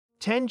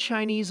10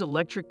 Chinese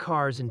electric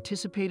cars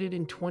anticipated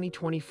in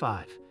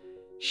 2025.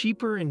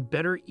 Cheaper and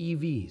better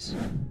EVs.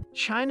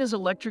 China's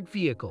electric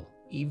vehicle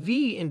 (EV)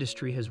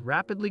 industry has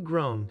rapidly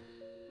grown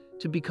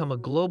to become a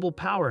global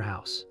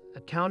powerhouse,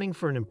 accounting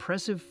for an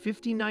impressive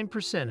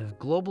 59% of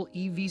global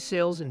EV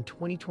sales in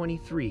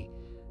 2023,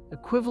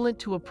 equivalent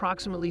to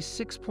approximately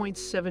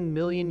 6.7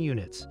 million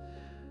units.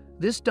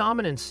 This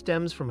dominance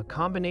stems from a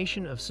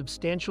combination of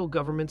substantial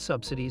government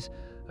subsidies,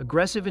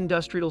 aggressive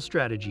industrial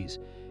strategies,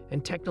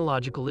 and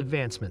technological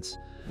advancements.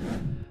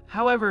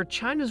 However,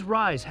 China's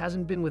rise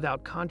hasn't been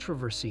without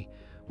controversy,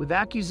 with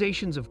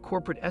accusations of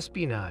corporate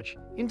espionage,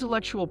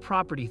 intellectual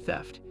property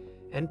theft,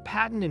 and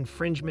patent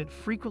infringement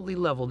frequently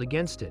leveled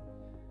against it.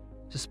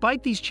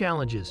 Despite these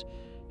challenges,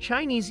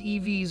 Chinese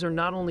EVs are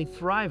not only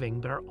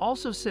thriving but are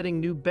also setting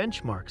new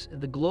benchmarks in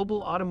the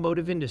global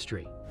automotive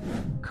industry.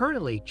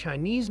 Currently,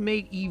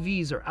 Chinese-made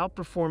EVs are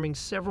outperforming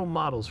several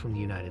models from the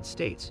United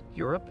States,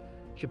 Europe,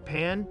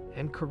 Japan,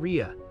 and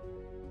Korea.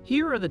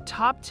 Here are the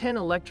top 10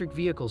 electric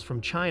vehicles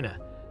from China,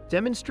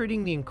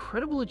 demonstrating the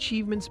incredible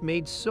achievements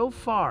made so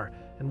far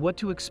and what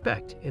to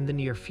expect in the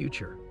near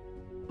future.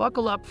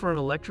 Buckle up for an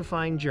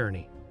electrifying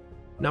journey.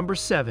 Number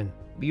 7.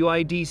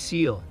 BYD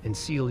Seal and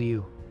Seal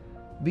U.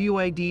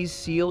 BYD's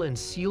Seal and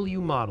Seal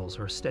U models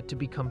are set to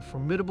become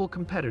formidable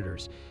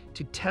competitors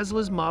to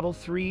Tesla's Model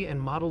 3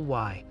 and Model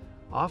Y,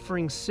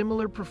 offering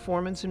similar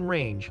performance and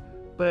range,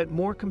 but at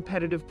more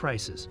competitive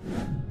prices.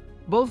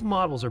 Both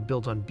models are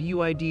built on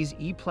BYD's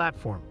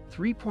e-Platform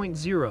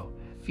 3.0,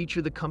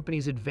 feature the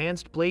company's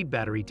advanced blade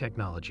battery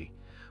technology,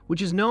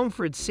 which is known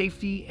for its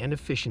safety and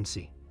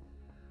efficiency.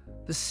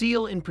 The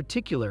Seal, in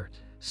particular,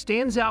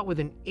 stands out with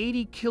an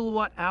 80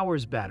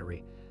 kilowatt-hours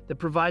battery that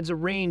provides a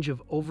range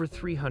of over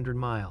 300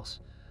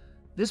 miles.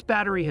 This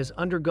battery has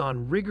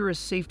undergone rigorous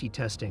safety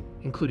testing,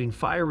 including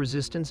fire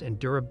resistance and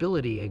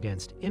durability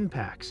against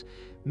impacts,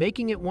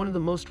 making it one of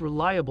the most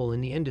reliable in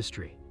the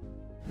industry.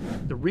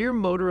 The rear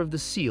motor of the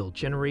Seal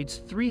generates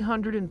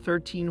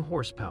 313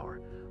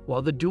 horsepower,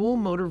 while the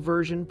dual-motor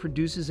version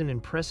produces an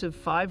impressive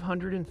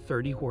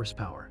 530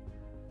 horsepower.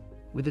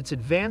 With its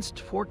advanced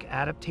torque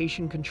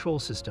adaptation control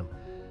system,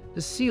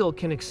 the Seal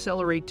can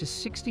accelerate to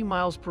 60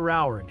 miles per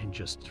hour in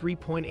just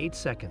 3.8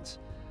 seconds.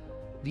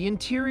 The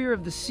interior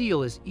of the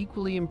Seal is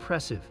equally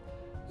impressive,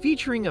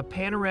 featuring a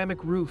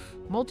panoramic roof,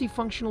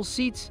 multifunctional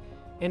seats,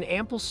 and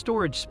ample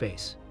storage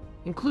space,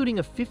 including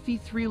a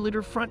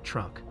 53-liter front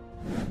trunk.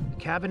 The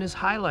cabin is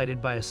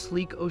highlighted by a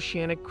sleek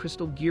oceanic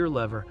crystal gear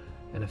lever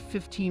and a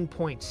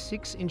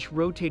 15.6-inch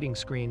rotating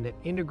screen that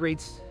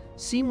integrates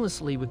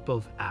seamlessly with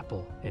both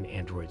Apple and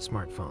Android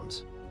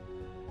smartphones.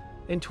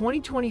 In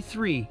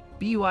 2023,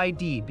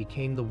 BYD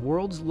became the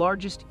world's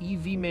largest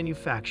EV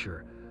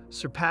manufacturer,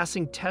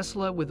 surpassing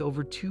Tesla with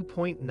over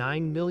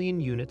 2.9 million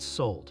units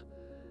sold.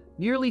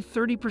 Nearly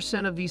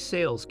 30% of these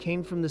sales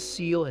came from the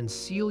Seal and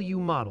Seal U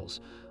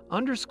models,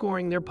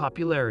 underscoring their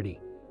popularity.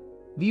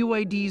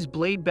 BYD's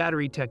blade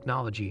battery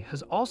technology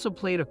has also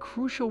played a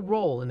crucial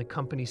role in the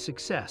company's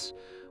success,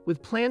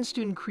 with plans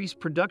to increase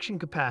production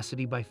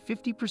capacity by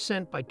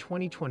 50% by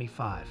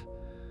 2025.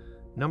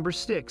 Number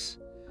 6.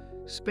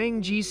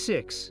 XPeng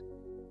G6.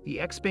 The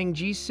XPeng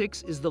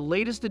G6 is the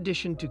latest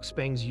addition to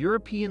XPeng's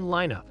European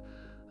lineup,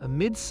 a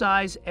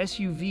mid-size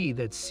SUV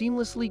that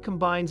seamlessly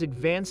combines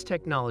advanced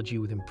technology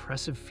with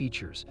impressive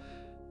features.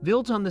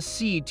 Built on the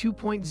C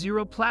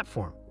 2.0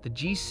 platform, the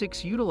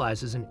G6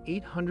 utilizes an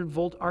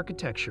 800-volt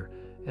architecture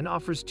and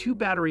offers two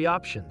battery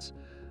options,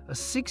 a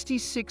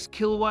 66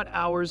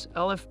 kilowatt-hours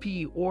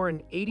LFP or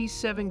an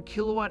 87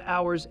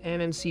 kilowatt-hours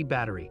NMC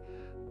battery,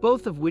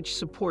 both of which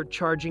support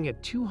charging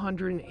at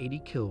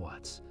 280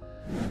 kilowatts.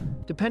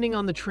 Depending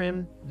on the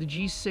trim, the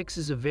G6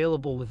 is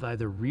available with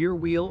either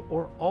rear-wheel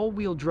or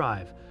all-wheel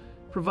drive,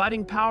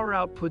 providing power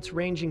outputs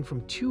ranging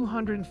from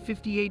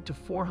 258 to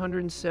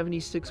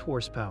 476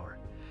 horsepower.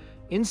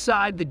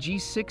 Inside, the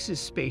G6 is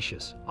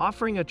spacious,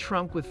 offering a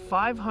trunk with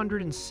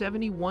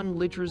 571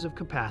 liters of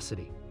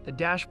capacity. The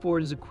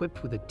dashboard is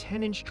equipped with a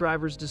 10-inch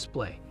driver's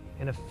display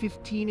and a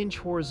 15-inch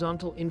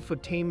horizontal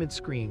infotainment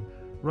screen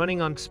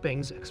running on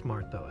XPeng's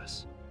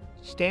SmartOS.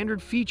 Standard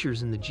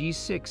features in the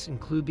G6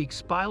 include the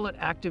XPilot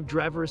active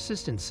driver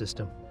assistance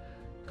system,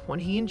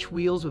 20-inch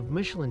wheels with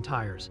Michelin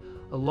tires,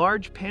 a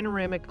large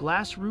panoramic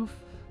glass roof,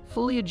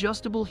 fully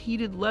adjustable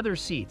heated leather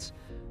seats,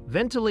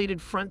 ventilated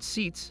front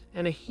seats,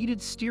 and a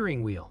heated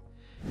steering wheel.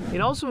 It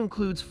also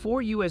includes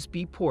 4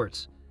 USB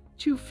ports,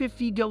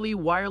 250W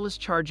wireless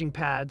charging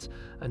pads,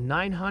 a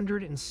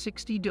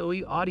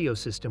 960W audio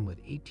system with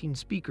 18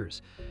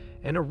 speakers,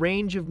 and a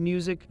range of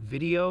music,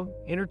 video,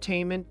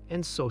 entertainment,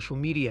 and social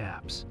media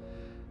apps.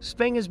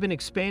 XPeng has been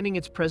expanding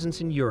its presence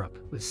in Europe,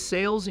 with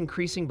sales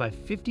increasing by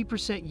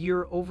 50%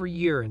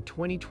 year-over-year in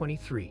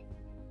 2023.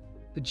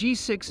 The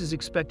G6 is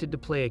expected to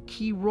play a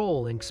key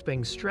role in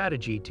XPeng's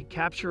strategy to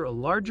capture a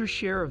larger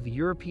share of the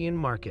European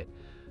market,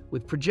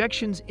 with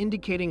projections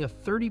indicating a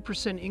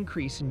 30%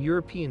 increase in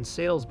European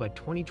sales by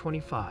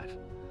 2025.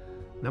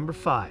 Number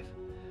 5.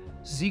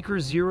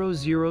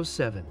 Zeekr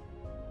 007.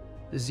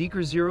 The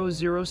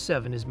Zeekr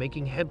 007 is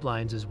making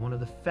headlines as one of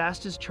the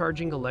fastest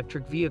charging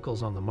electric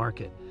vehicles on the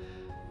market,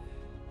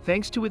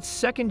 thanks to its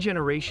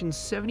second-generation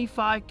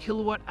 75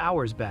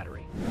 kilowatt-hours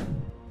battery.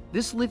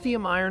 This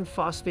lithium iron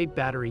phosphate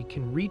battery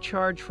can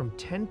recharge from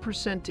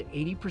 10% to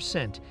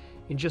 80%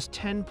 in just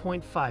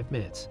 10.5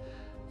 minutes,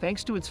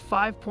 thanks to its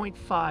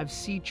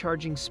 5.5C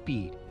charging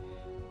speed,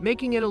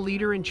 making it a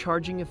leader in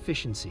charging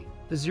efficiency.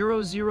 The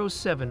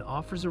 007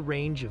 offers a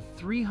range of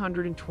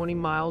 320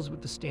 miles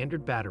with the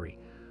standard battery,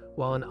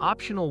 while an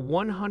optional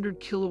 100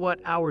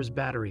 kilowatt-hours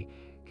battery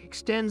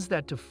extends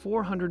that to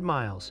 400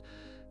 miles.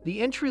 The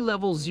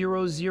entry-level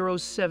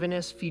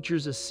 007S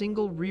features a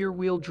single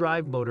rear-wheel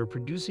drive motor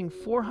producing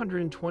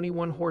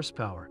 421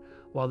 horsepower,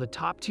 while the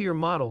top-tier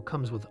model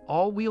comes with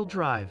all-wheel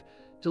drive,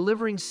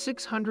 delivering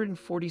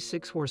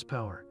 646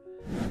 horsepower.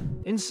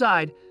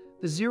 Inside,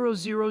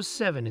 the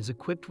 007 is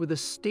equipped with a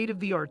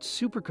state-of-the-art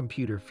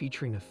supercomputer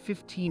featuring a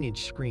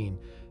 15-inch screen,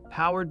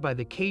 powered by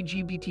the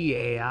KGBT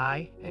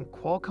AI and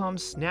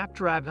Qualcomm's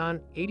Snapdragon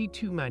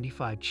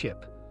 8295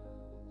 chip.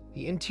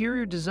 The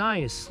interior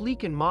design is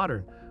sleek and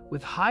modern,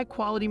 with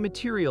high-quality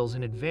materials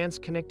and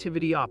advanced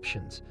connectivity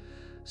options.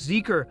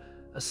 Zeekr,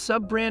 a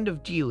sub-brand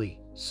of Geely,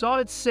 saw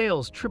its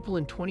sales triple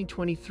in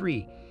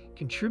 2023,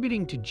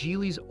 contributing to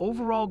Geely's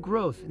overall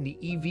growth in the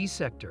EV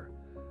sector.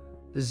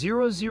 The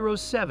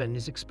 007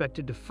 is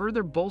expected to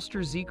further bolster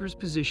Zeekr's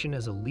position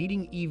as a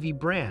leading EV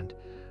brand,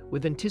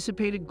 with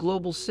anticipated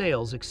global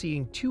sales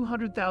exceeding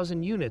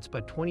 200,000 units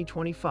by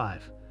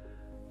 2025.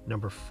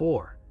 Number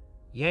 4.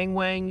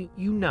 Yangwang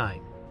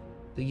U9.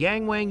 The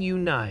Yangwang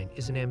U9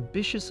 is an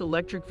ambitious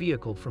electric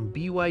vehicle from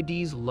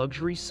BYD's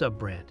luxury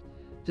sub-brand,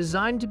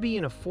 designed to be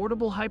an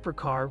affordable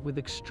hypercar with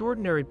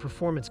extraordinary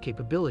performance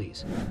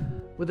capabilities.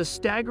 With a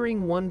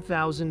staggering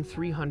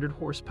 1,300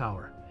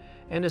 horsepower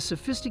and a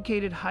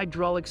sophisticated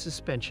hydraulic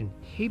suspension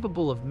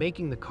capable of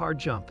making the car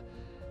jump,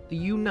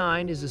 the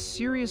U9 is a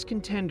serious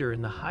contender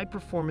in the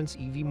high-performance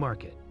EV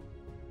market.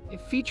 It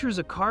features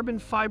a carbon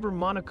fiber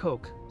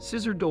monocoque,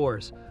 scissor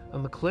doors, a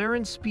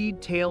McLaren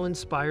Speed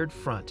Tail-inspired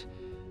front,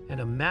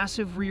 and a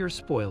massive rear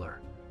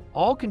spoiler,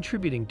 all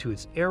contributing to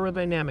its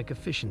aerodynamic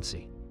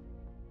efficiency.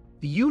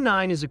 The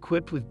U9 is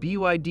equipped with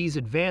BYD's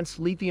advanced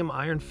lithium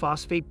iron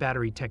phosphate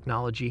battery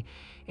technology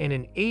and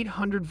an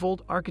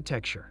 800-volt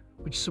architecture,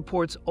 which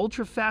supports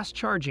ultra-fast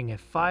charging at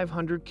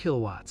 500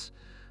 kilowatts.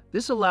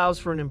 This allows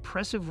for an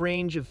impressive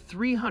range of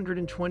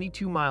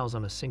 322 miles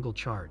on a single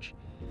charge.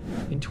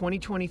 In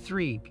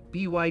 2023,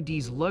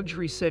 BYD's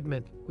luxury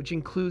segment, which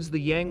includes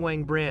the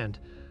Yangwang brand,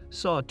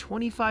 saw a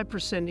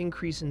 25%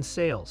 increase in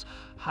sales,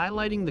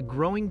 highlighting the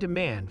growing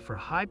demand for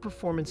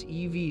high-performance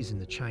EVs in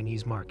the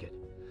Chinese market.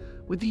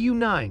 With the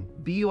U9,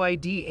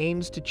 BYD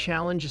aims to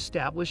challenge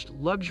established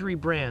luxury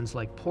brands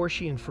like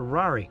Porsche and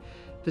Ferrari,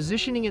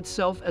 positioning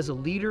itself as a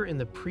leader in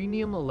the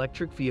premium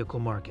electric vehicle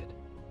market.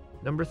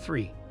 Number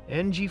 3.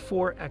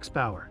 MG4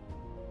 X-Power.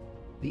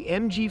 The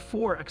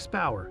MG4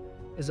 X-Power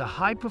is a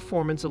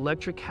high-performance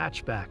electric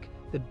hatchback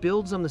that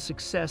builds on the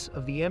success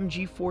of the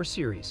MG4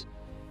 series.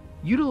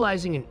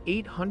 Utilizing an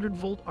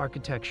 800-volt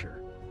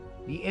architecture,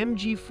 the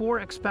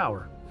MG4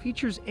 X-Power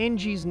features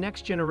NG's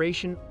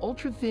next-generation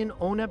ultra-thin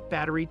ONEP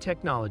battery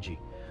technology,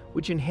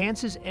 which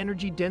enhances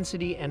energy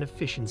density and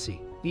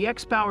efficiency. The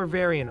X-Power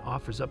variant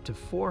offers up to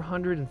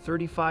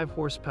 435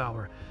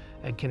 horsepower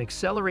and can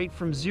accelerate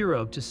from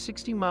 0 to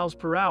 60 miles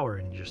per hour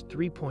in just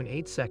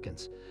 3.8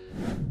 seconds.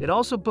 It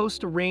also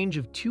boasts a range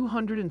of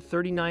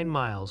 239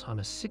 miles on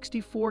a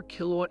 64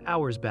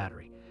 kilowatt-hours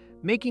battery,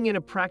 making it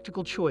a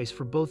practical choice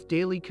for both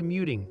daily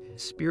commuting and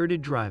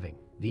spirited driving.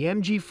 The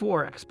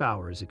MG4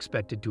 X-Power is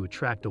expected to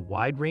attract a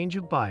wide range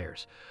of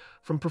buyers,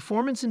 from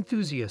performance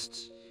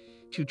enthusiasts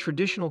to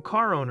traditional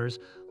car owners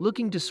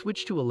looking to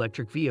switch to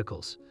electric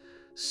vehicles.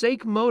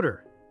 SAIC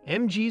Motor,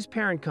 MG's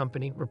parent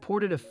company,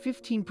 reported a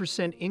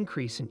 15%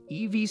 increase in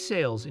EV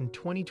sales in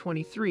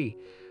 2023,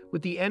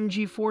 with the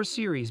MG4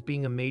 series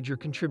being a major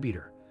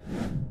contributor.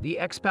 The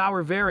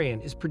X-Power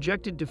variant is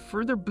projected to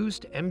further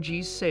boost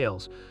MG's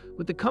sales,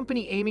 with the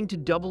company aiming to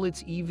double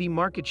its EV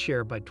market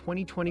share by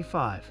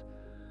 2025.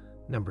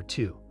 Number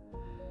 2.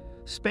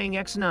 XPeng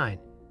X9.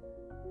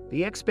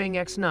 The XPeng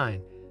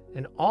X9,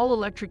 an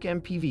all-electric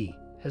MPV,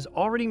 has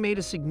already made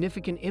a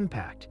significant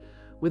impact,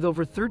 with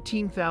over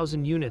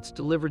 13,000 units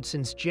delivered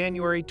since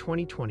January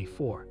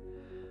 2024.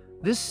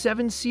 This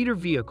 7-seater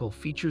vehicle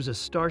features a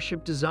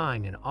Starship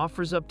design and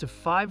offers up to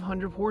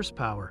 500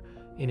 horsepower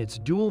in its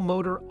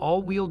dual-motor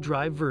all-wheel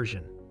drive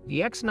version. The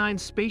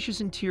X9's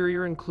spacious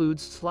interior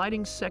includes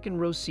sliding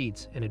second-row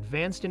seats and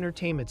advanced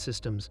entertainment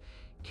systems,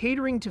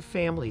 catering to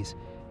families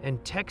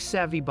and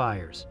tech-savvy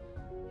buyers.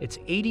 Its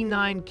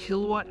 89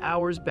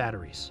 kilowatt-hours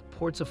battery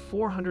supports a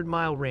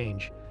 400-mile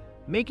range,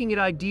 making it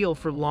ideal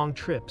for long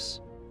trips.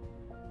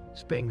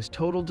 XPeng's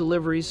total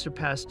deliveries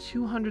surpassed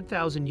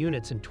 200,000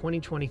 units in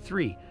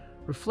 2023,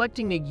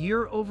 reflecting a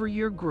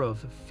year-over-year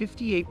growth of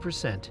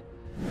 58%.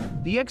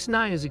 The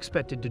X9 is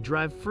expected to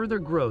drive further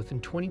growth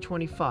in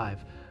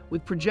 2025,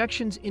 with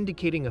projections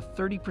indicating a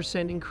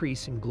 30%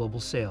 increase in global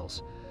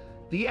sales.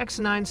 The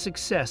X9's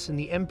success in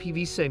the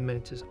MPV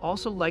segment is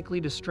also likely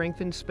to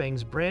strengthen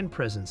Xpeng's brand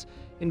presence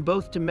in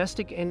both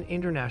domestic and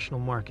international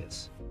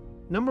markets.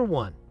 Number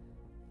 1.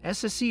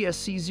 SSE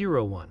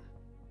SC01.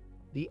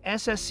 The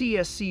SSE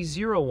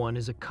SC01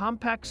 is a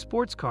compact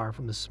sports car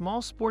from the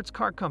small sports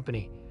car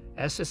company,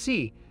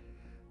 SSE,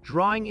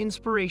 drawing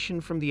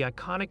inspiration from the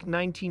iconic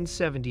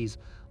 1970s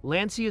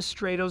Lancia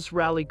Stratos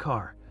rally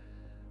car.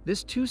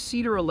 This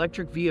two-seater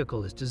electric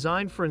vehicle is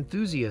designed for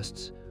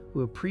enthusiasts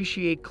who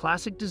appreciate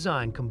classic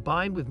design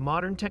combined with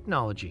modern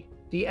technology.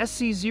 The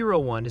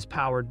SC01 is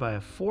powered by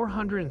a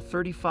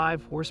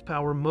 435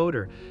 horsepower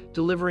motor,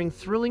 delivering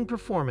thrilling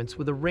performance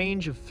with a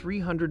range of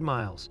 300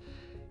 miles.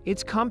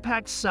 Its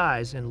compact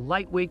size and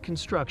lightweight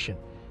construction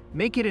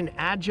make it an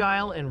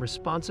agile and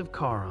responsive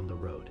car on the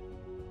road.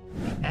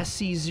 The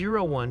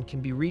SC01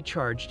 can be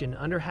recharged in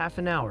under half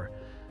an hour,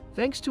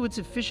 thanks to its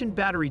efficient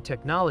battery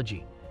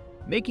technology,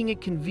 making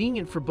it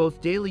convenient for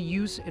both daily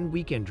use and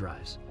weekend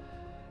drives.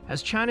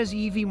 As China's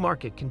EV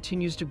market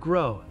continues to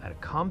grow at a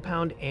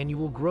compound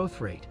annual growth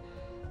rate,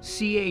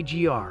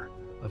 CAGR,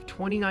 of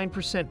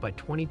 29% by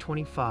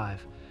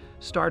 2025,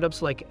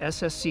 startups like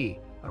SSE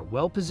are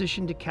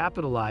well-positioned to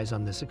capitalize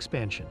on this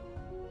expansion.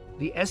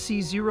 The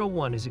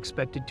SC01 is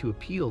expected to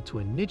appeal to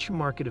a niche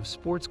market of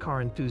sports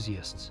car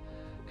enthusiasts,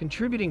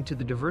 contributing to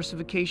the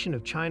diversification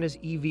of China's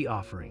EV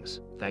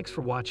offerings. Thanks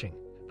for watching.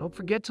 Don't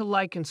forget to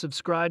like and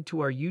subscribe to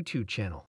our YouTube channel.